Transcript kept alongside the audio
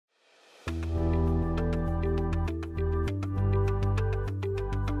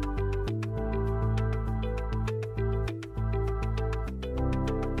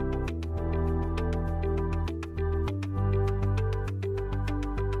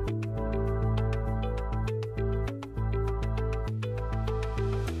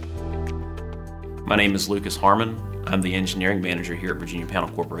My name is Lucas Harmon. I'm the engineering manager here at Virginia Panel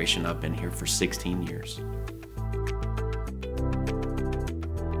Corporation. I've been here for 16 years.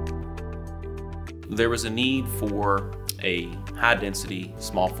 There was a need for a high-density,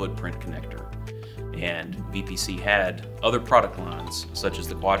 small footprint connector, and VPC had other product lines such as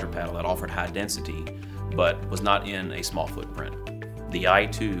the quadrupaddle that offered high density but was not in a small footprint. The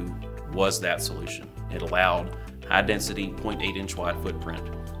i2 was that solution. It allowed high-density 0.8 inch wide footprint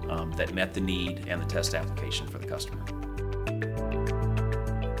that met the need and the test application for the customer.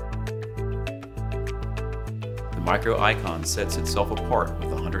 The micro iCon sets itself apart with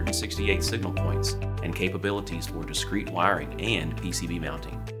 168 signal points and capabilities for discrete wiring and PCB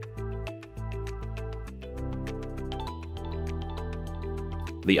mounting.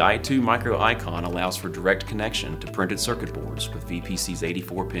 The i2 micro iCon allows for direct connection to printed circuit boards with VPC's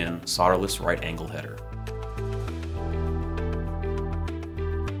 84-pin solderless right angle header.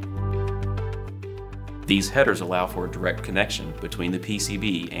 These headers allow for a direct connection between the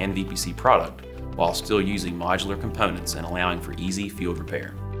PCB and VPC product while still using modular components and allowing for easy field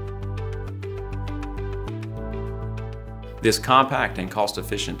repair. This compact and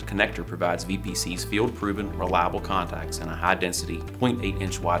cost-efficient connector provides VPC's field-proven, reliable contacts in a high-density 0.8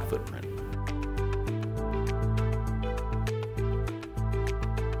 inch wide footprint.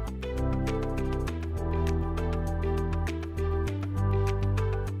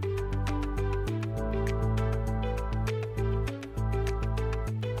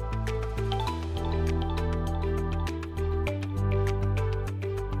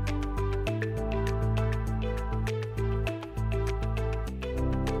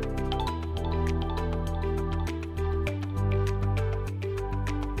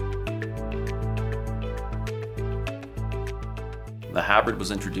 The hybrid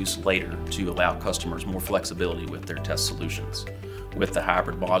was introduced later to allow customers more flexibility with their test solutions. With the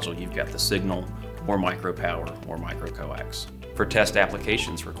hybrid module, you've got the signal, or micro power, or micro coax. For test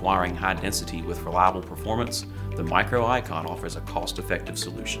applications requiring high density with reliable performance, the micro iCon offers a cost-effective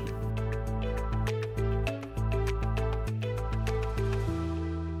solution.